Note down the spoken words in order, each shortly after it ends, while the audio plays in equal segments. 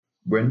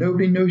Where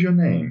Nobody Knows Your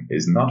Name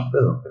is not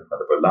filmed in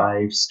front of a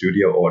live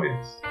studio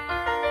audience.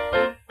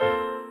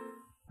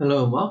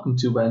 Hello and welcome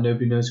to Where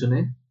Nobody Knows Your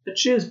Name, a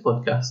Cheers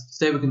podcast.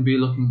 Today we're going to be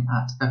looking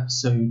at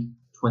episode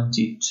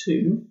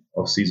 22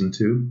 of Season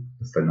 2,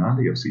 the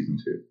finale of Season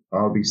 2.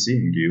 I'll Be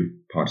Seeing You,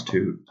 Part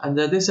 2. And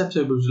this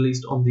episode was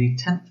released on the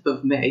 10th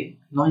of May,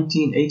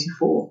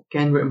 1984.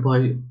 Again written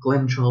by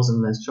Glenn Charles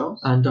and Les Charles,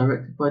 and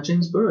directed by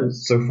James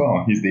Burrows. So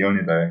far, he's the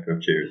only director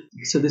of Cheers.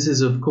 So this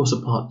is, of course,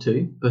 a Part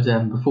 2, but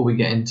before we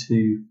get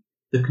into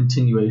the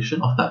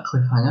continuation of that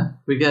cliffhanger,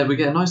 we get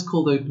a nice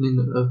cold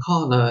opening of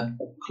Carla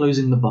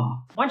closing the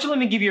bar. Why don't you let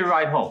me give you a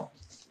ride home?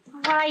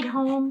 A ride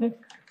home?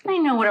 I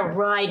know what a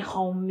ride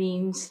home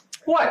means.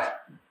 What?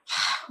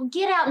 Well,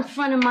 get out in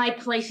front of my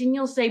place and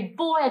you'll say,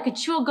 boy, I could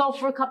sure go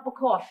for a cup of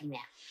coffee now.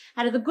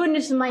 Out of the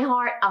goodness of my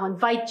heart, I'll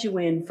invite you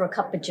in for a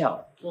cup of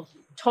joe. We'll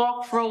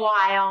talk for a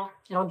while.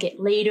 It'll get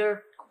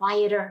later,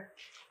 quieter.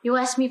 You'll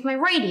ask me if my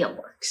radio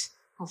works.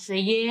 I'll say,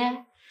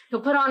 yeah.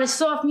 He'll put on a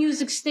soft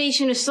music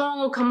station. A song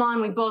will come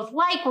on we both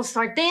like. We'll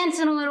start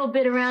dancing a little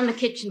bit around the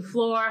kitchen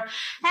floor.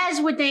 As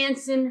we're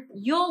dancing,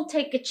 you'll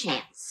take a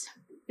chance.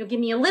 You'll give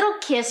me a little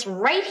kiss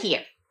right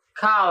here.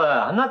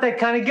 Carla, I'm not that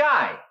kind of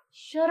guy.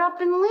 Shut up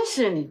and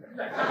listen.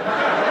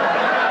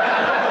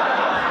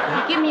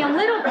 You give me a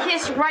little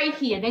kiss right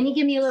here, then you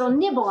give me a little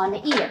nibble on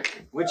the ear.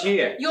 Which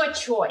ear? Your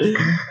choice.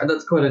 And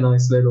that's quite a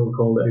nice little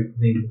cold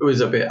opening. It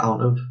was a bit out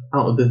of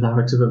the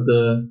narrative of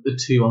the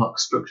two arc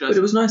structure. But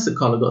it was nice that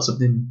Carla got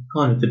something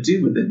kind of to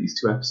do within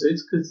these two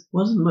episodes, because there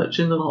wasn't much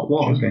in the lot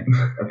one. Okay.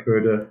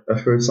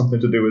 I've heard something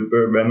to do with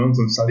Burt Reynolds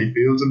and Sally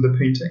Fields and the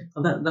painting.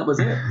 And that was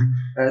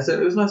it.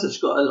 So it was nice that she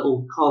got a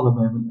little Carla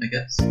moment, I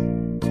guess.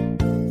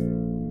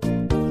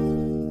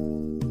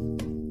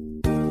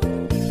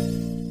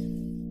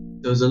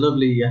 There was a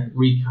lovely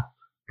recap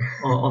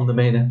on the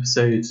main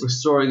episode,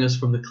 restoring us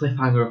from the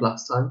cliffhanger of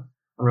last time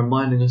and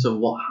reminding us of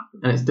what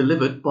happened. And it's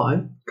delivered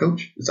by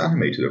Coach. It's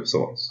animated of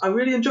sorts. I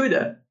really enjoyed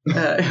it.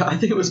 I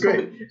think it was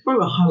great. It's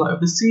probably a highlight of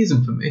the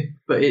season for me.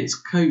 But it's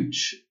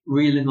Coach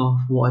reeling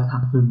off what had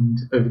happened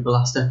over the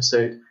last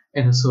episode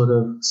in a sort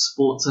of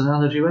sports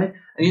analogy way.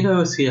 And you know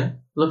us here,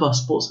 love our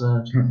sports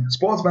analogy.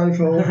 Sports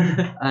metaphor.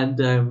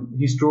 And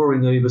he's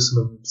drawing over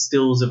some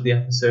stills of the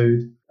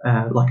episode.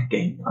 Like a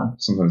game plan.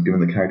 Sometimes giving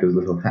the characters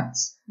little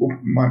hats. We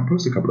might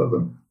post a couple of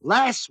them.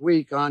 Last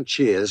week on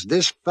Cheers,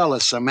 this fella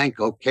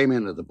Semenko came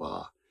into the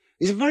bar.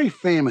 He's a very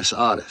famous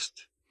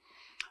artist.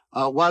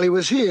 While he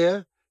was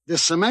here,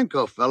 this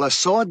Semenko fella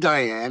saw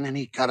Diane and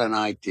he got an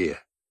idea.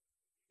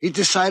 He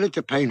decided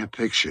to paint a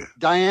picture.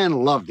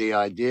 Diane loved the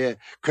idea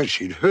because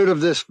she'd heard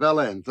of this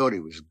fella and thought he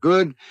was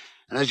good.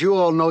 And as you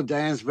all know,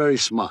 Diane's very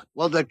smart.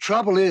 Well, the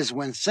trouble is,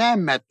 when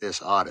Sam met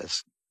this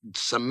artist,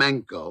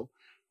 Semenko,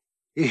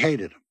 he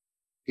hated him.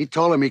 He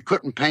told him he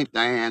couldn't paint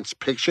Diane's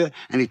picture,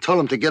 and he told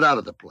him to get out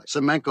of the place.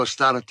 Semenko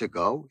started to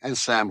go, and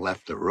Sam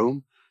left the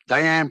room.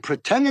 Diane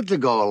pretended to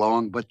go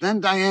along, but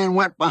then Diane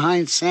went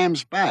behind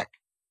Sam's back.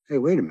 Hey,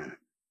 wait a minute.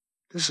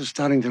 This is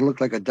starting to look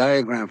like a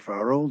diagram for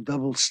our old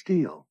double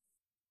steal.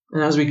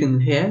 And as we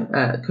can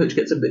hear, Coach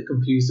gets a bit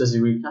confused as he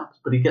recaps,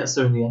 but he gets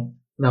there in the end.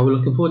 Now we're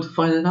looking forward to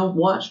finding out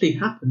what actually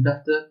happened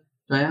after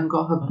Diane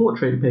got her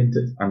portrait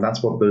painted. And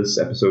that's what this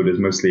episode is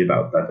mostly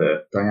about,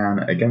 that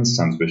Diane, against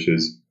Sam's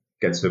wishes,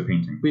 gets her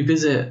painting. We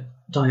visit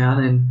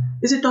Diane in...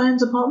 Is it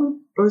Diane's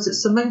apartment? Or is it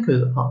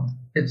Semenko's apartment?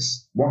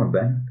 It's one of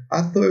them.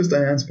 I thought it was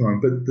Diane's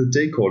apartment, but the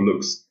decor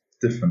looks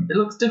different. It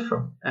looks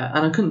different.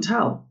 And I couldn't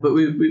tell. But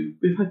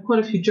we've had quite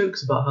a few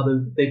jokes about how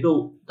they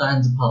built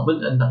Diane's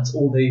apartment and that's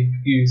all they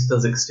used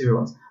as exterior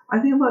ones. I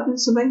think it might have been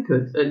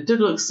Semenko's. It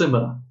did look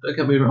similar. Don't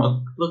get me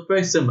wrong. It looked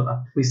very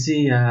similar. We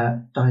see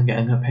Diane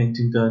getting her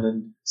painting done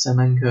and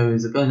Semenko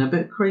is going a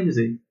bit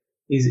crazy.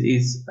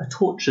 He's a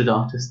tortured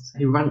artist.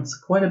 He rants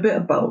quite a bit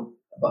about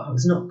how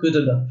he's not good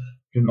enough.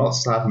 You're not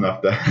sad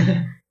enough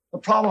there. The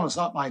problem is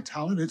not my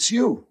talent, it's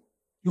you.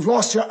 You've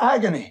lost your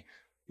agony.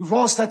 You've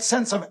lost that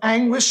sense of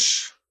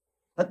anguish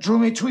that drew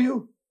me to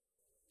you.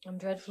 I'm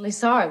dreadfully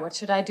sorry. What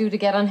should I do to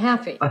get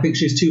unhappy? I think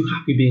she's too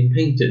happy being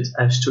painted.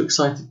 She's too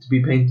excited to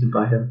be painted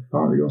by him.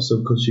 Partly also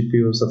because she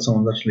feels that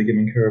someone's actually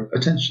giving her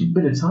attention.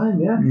 Bit of time,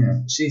 yeah.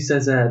 Yeah. She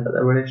says that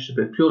their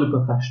relationship is purely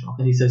professional,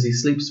 and he says he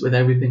sleeps with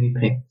everything he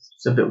paints.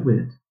 It's a bit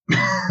weird.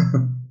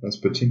 That's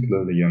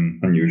particularly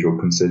unusual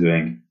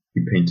considering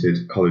he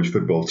painted college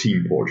football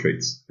team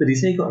portraits. Did he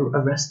say he got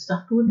arrested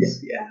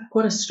afterwards? Yeah.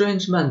 Quite a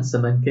strange man,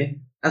 Semenko.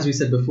 As we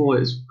said before,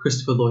 it's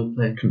Christopher Lloyd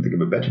playing. Couldn't think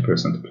of a better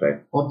person to play.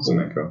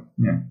 Semenko.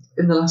 Yeah.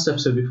 In the last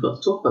episode, we forgot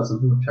to talk about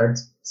something which I'd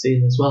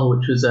seen as well,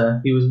 which was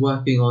he was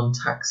working on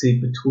Taxi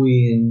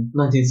between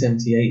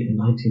 1978 and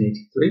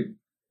 1983.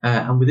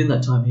 And within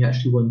that time, he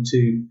actually won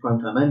 2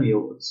 Primetime Emmy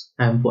Awards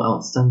for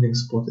Outstanding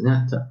Supporting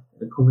Actor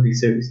in a comedy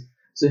series.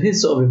 So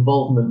his sort of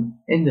involvement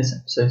in this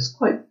episode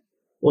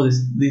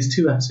is these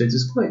 2 episodes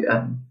is quite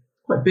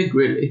big,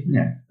 really.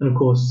 Yeah. And of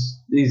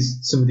course,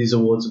 some of these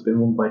awards have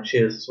been won by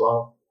Cheers as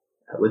well,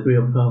 with Rhea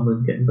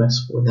Perlman getting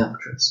Best Supporting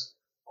Actress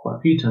quite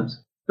a few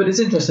times. But it's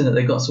interesting that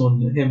they got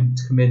him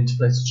to come in to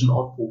play such an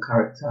oddball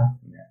character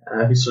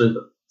who sort of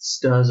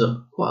stirs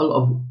up quite a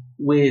lot of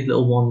weird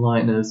little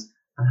one-liners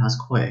and has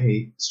quite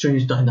a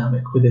strange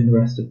dynamic within the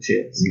rest of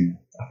Cheers. Yeah.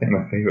 I think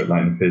my favourite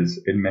line of his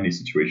in many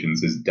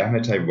situations is, "Damn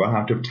it, I run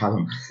out of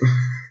talent."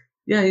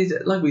 Yeah, he's,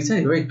 like we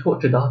say, a very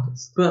tortured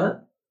artist.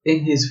 But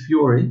in his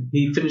fury,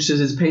 he finishes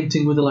his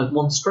painting with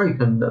one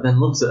stroke and then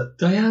loves it.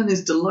 Diane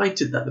is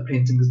delighted that the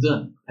painting is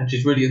done, and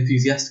she's really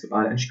enthusiastic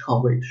about it, and she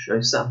can't wait to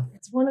show Sam.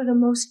 It's one of the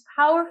most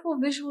powerful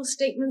visual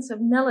statements of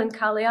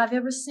melancholy I've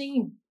ever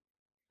seen.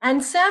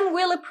 And Sam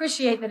will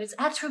appreciate that it's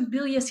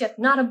atrabilious yet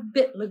not a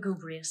bit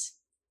lugubrious.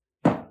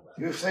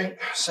 You think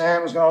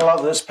Sam's gonna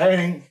love this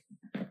painting?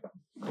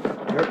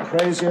 You're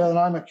crazier than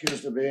I'm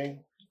accused of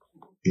being.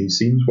 He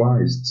seems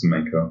wise,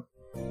 Semenko.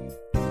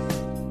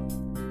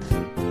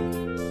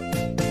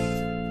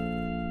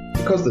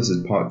 Because this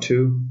is part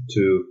 2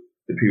 to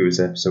the previous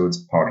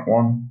episode's part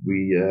 1,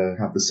 we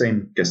have the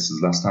same guests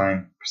as last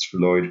time: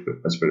 Christopher Lloyd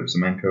as Philip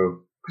Semenko,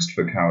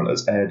 Christopher Carroll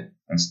as Ed,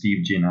 and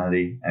Steve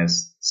Gianelli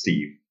as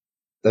Steve.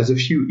 There's a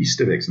few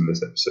Easter eggs in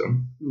this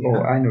episode. Yeah.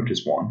 Oh, I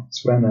noticed one.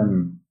 It's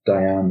when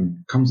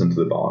Diane comes into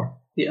the bar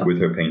with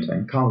her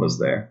painting. Carla's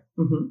there,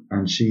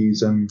 and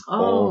she's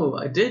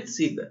I did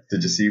see that.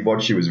 Did you see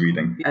what she was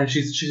reading?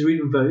 She's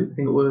reading Vogue. I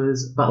think it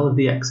was Battle of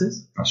the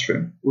Exes. That's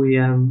true. We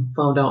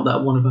found out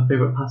that one of her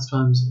favourite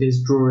pastimes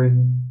is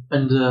drawing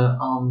under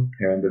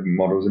Here in the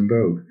models in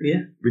Vogue.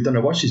 Yeah. We don't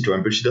know what she's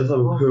drawing, but she does have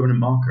a permanent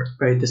marker.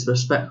 Very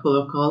disrespectful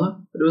of Carla,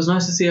 but it was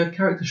nice to see her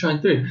character shine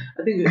through.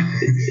 I think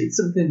it's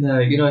something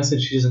I said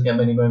she doesn't get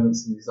many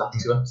moments in these last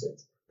 2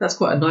 episodes. That's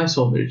quite a nice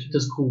one, but she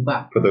does call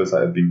back. For those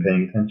that have been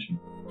paying attention.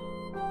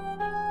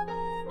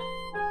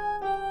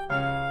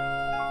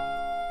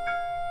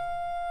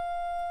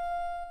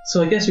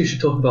 So I guess we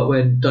should talk about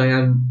when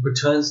Diane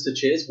returns to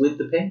Cheers with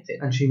the painting,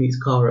 and she meets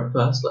Carla at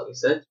first, like we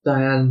said.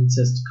 Diane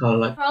says to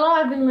Carla,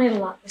 Carla, I've been late a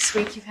lot this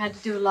week. You've had to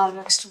do a lot of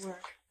extra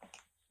work.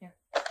 Here.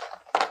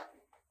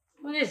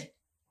 What is it?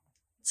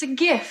 It's a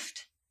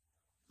gift.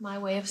 My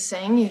way of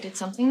saying you did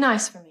something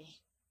nice for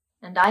me.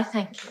 And I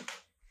thank you.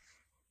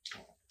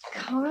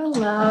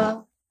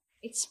 Carla,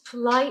 it's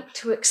polite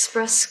to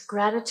express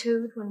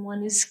gratitude when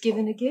one is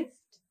given a gift.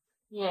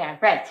 Yeah,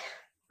 right.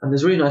 and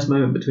there's a really nice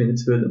moment between the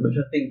two of them, which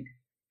I think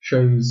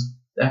shows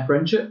their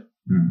friendship,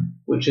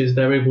 which is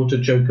they're able to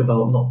joke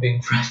about not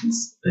being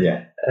friends.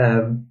 Yeah.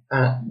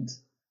 And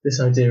this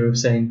idea of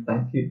saying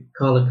thank you.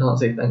 Carla can't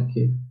say thank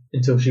you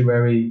until she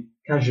very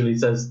casually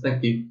says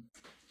thank you.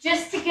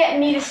 Just to get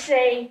me to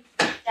say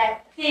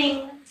that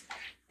thing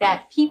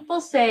that people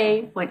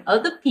say when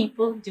other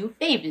people do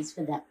favors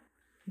for them.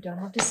 You don't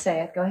have to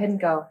say it. Go ahead and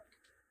go.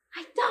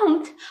 I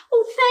don't.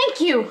 Oh,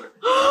 thank you.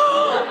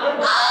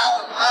 Oh,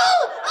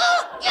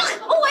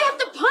 I have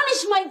to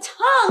punish my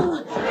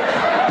tongue.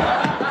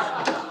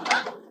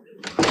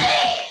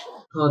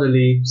 Carla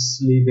leaves,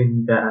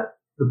 leaving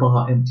the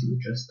bar empty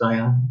with just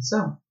Diane and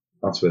Sam.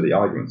 That's where the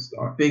arguments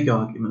start. Big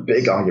arguments.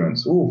 Big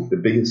arguments. Ooh, the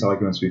biggest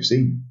arguments we've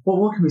seen. Well,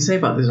 what can we say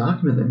about this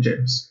argument then,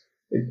 James?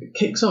 It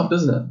kicks off,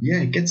 doesn't it?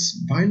 Yeah, it gets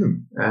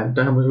violent. And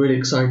Dan was really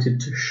excited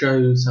to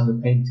show Sam the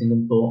painting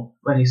and thought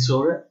when he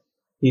saw it,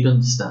 he'd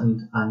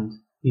understand and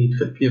he'd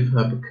forgive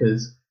her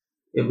because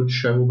it would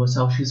show almost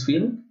how she's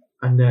feeling.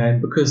 And then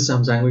because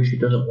Sam's angry, she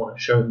doesn't want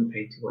to show him the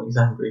painting when he's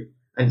angry.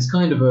 And it's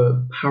kind of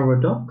a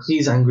paradox.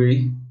 He's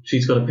angry,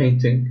 she's got a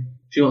painting,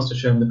 she wants to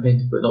show him the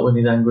painting but not when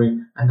he's angry,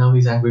 and now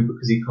he's angry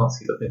because he can't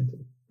see the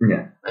painting.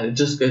 Yeah. And it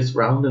just goes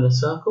round in a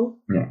circle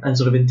and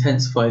sort of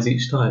intensifies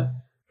each time.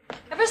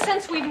 Ever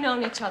since we've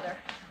known each other,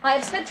 I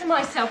have said to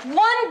myself,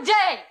 one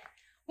day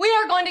we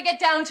are going to get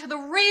down to the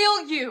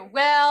real you.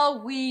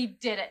 Well, we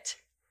did it.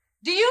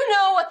 Do you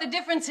know what the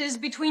difference is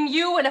between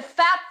you and a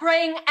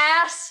fat-braying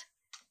ass?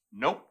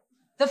 Nope.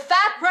 The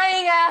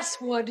fat-braying ass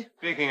would.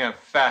 Speaking of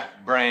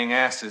fat-braying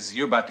asses,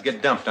 you're about to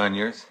get dumped on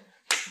yours.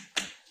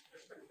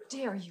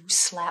 Dare you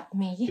slap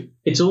me?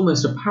 It's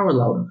almost a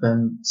parallel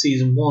of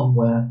season 1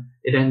 where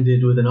it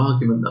ended with an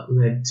argument that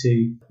led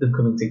to them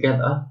coming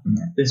together.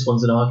 This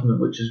one's an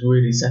argument which has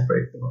really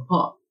separated them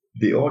apart.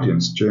 The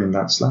audience during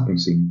that slapping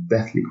scene,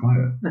 deathly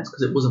quiet. That's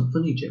because it wasn't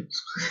funny,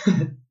 James.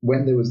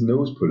 When there was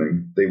nose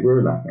pulling, they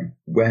were laughing.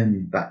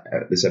 When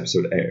this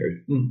episode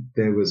aired,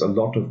 there was a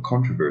lot of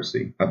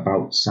controversy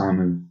about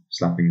Sam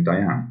slapping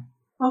Diane.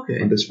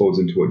 Okay. And this falls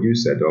into what you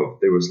said of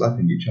they were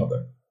slapping each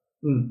other.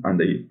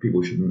 And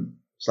people shouldn't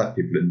slap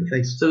people in the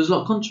face. So there was a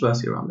lot of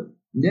controversy around it.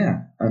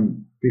 Yeah,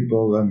 and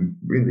people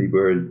really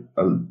were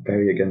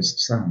very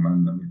against Sam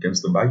and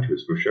against the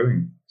writers for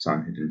showing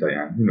Sam hitting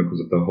Diane, because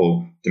of the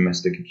whole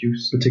domestic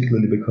abuse,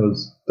 particularly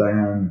because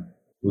Diane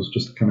was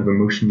just kind of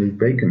emotionally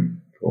vacant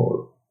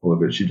for all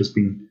of it. She'd just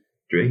been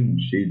drained.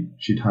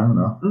 She'd had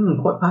enough.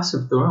 Quite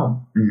passive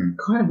throughout.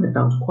 Kind of went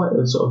down to quite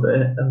a sort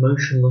of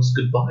emotionless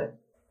goodbye.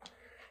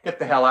 Get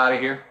the hell out of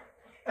here.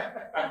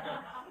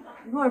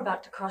 You're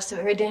about to cross a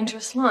very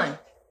dangerous line.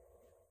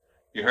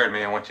 You heard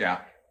me. I want you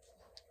out.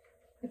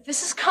 If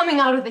this is coming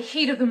out of the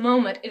heat of the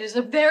moment, it is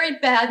a very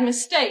bad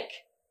mistake.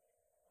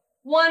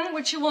 One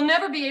which you will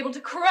never be able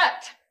to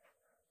correct.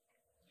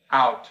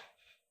 Out.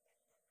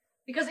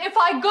 Because if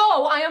I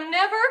go, I am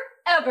never,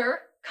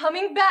 ever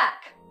coming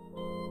back.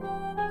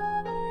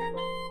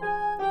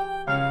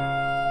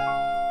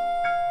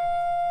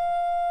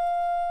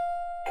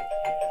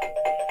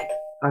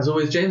 As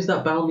always, James,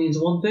 that bell means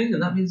one thing,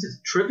 and that means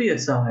it's trivia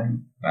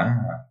time.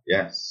 Ah,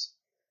 yes.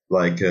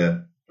 Like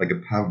a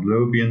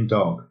Pavlovian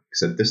dog,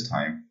 except this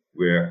time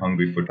we're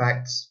hungry for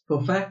facts.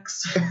 For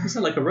facts? You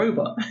sound like a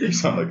robot. You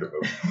sound like a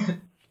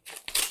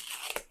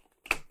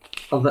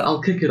robot.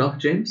 I'll kick it off,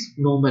 James.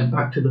 Norm went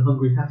back to the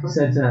Hungry Heifer. He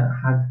said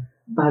had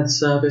bad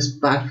service,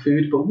 bad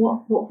food, but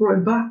what brought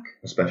him back?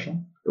 A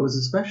special? It was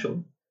a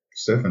special.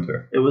 Surf and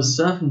turf. It was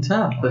surf and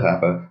turf. I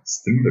have a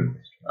similar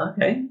question.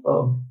 Okay,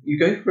 well, you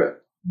go for it.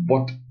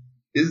 What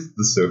is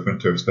the surf and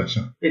turf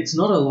special? It's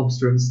not a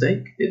lobster and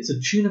steak. It's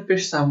a tuna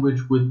fish sandwich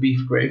with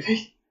beef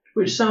gravy,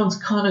 which sounds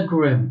kind of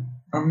grim.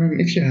 I mean,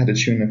 if you had a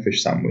tuna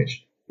fish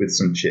sandwich with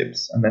some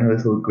chips and then a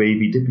little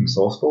gravy dipping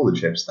sauce for the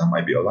chips, that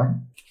might be alright.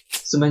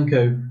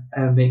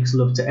 Semenko makes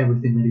love to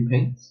everything that he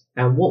paints.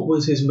 And what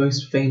was his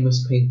most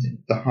famous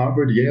painting? The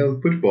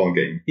Harvard-Yale football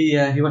game.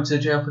 He went to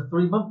jail for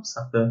 3 months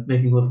after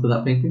making love to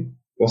that painting.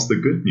 What's the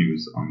good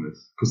news on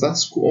this? Because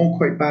that's all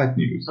quite bad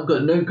news. I've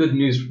got no good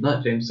news from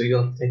that, James, so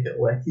you'll have to take it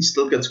away. He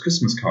still gets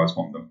Christmas cards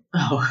from them.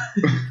 Oh.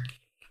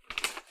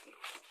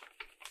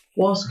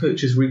 Whilst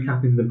Coach is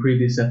recapping the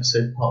previous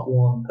episode, part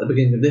 1, at the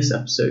beginning of this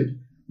episode,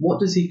 what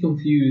does he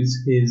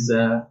confuse his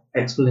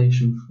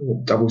explanation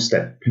for?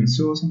 Double-step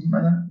pencil or something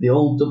like that? The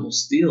old double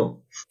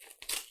steel.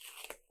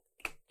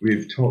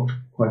 We've talked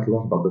quite a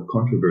lot about the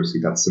controversy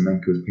that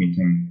Semenko's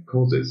painting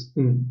causes,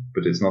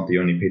 but it's not the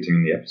only painting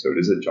in the episode,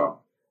 is it, John?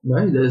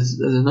 No, there's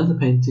another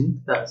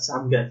painting that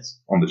Sam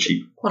gets. On the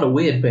cheap. Quite a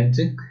weird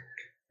painting.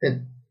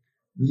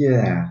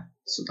 Yeah.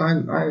 So I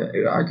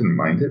didn't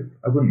mind it.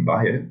 I wouldn't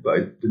buy it, but I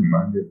didn't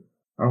mind it.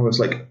 I was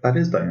like, that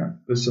is Diane.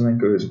 But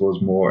Semenko's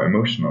was more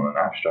emotional and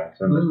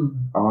abstract, and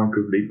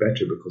arguably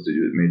better because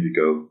it made you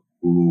go,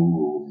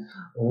 ooh.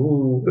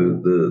 Ooh.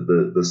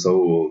 The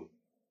soul.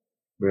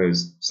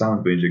 Whereas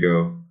Sam made you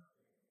go,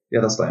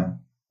 yeah, that's Diane.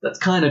 That's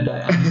kind of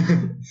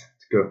Diane.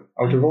 To go,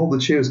 out of all the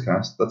Cheers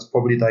cast, that's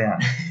probably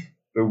Diane.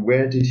 But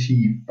where did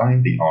he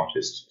find the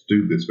artist to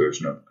do this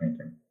version of the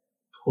painting?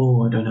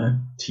 Oh, I don't know.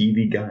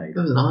 TV Guide.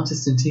 There was an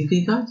artist in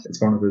TV Guide? It's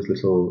one of those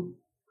little...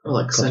 Oh,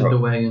 like send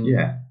away and...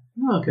 Yeah.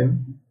 Oh, okay.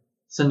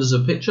 Send us a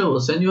picture, we'll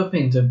send you a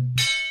painting.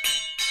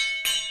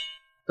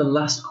 The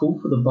last call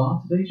for the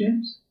bar today,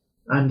 James.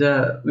 And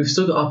we've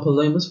still got our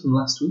palomas from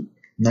last week.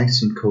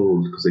 Nice and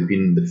cold, because they've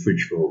been in the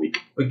fridge for a week.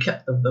 We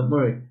kept them, don't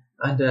worry.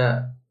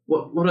 And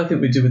what I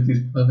think we do with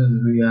these palomas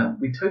is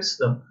we toast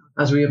them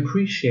as we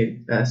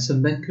appreciate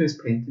Semenko's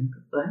painting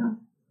of Diane.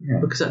 Yeah.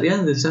 Because at the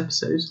end of this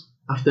episode,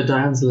 after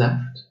Diane's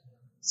left,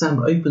 Sam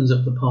opens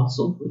up the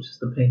parcel, which is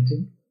the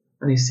painting,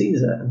 and he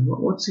sees it. And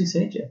what does he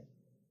say, Jeff?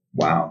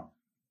 Wow.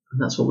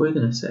 And that's what we're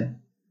going to say.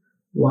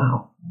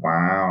 Wow.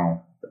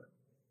 Wow.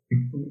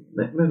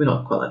 Maybe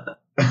not quite like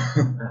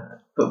that.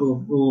 But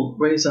we'll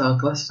raise our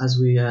glass as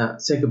we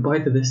say goodbye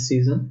to this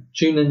season.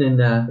 Tune in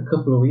a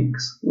couple of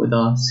weeks with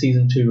our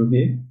Season 2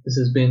 review. This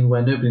has been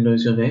Where Nobody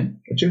Knows Your Name.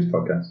 A Cheers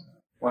podcast.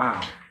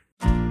 Wow.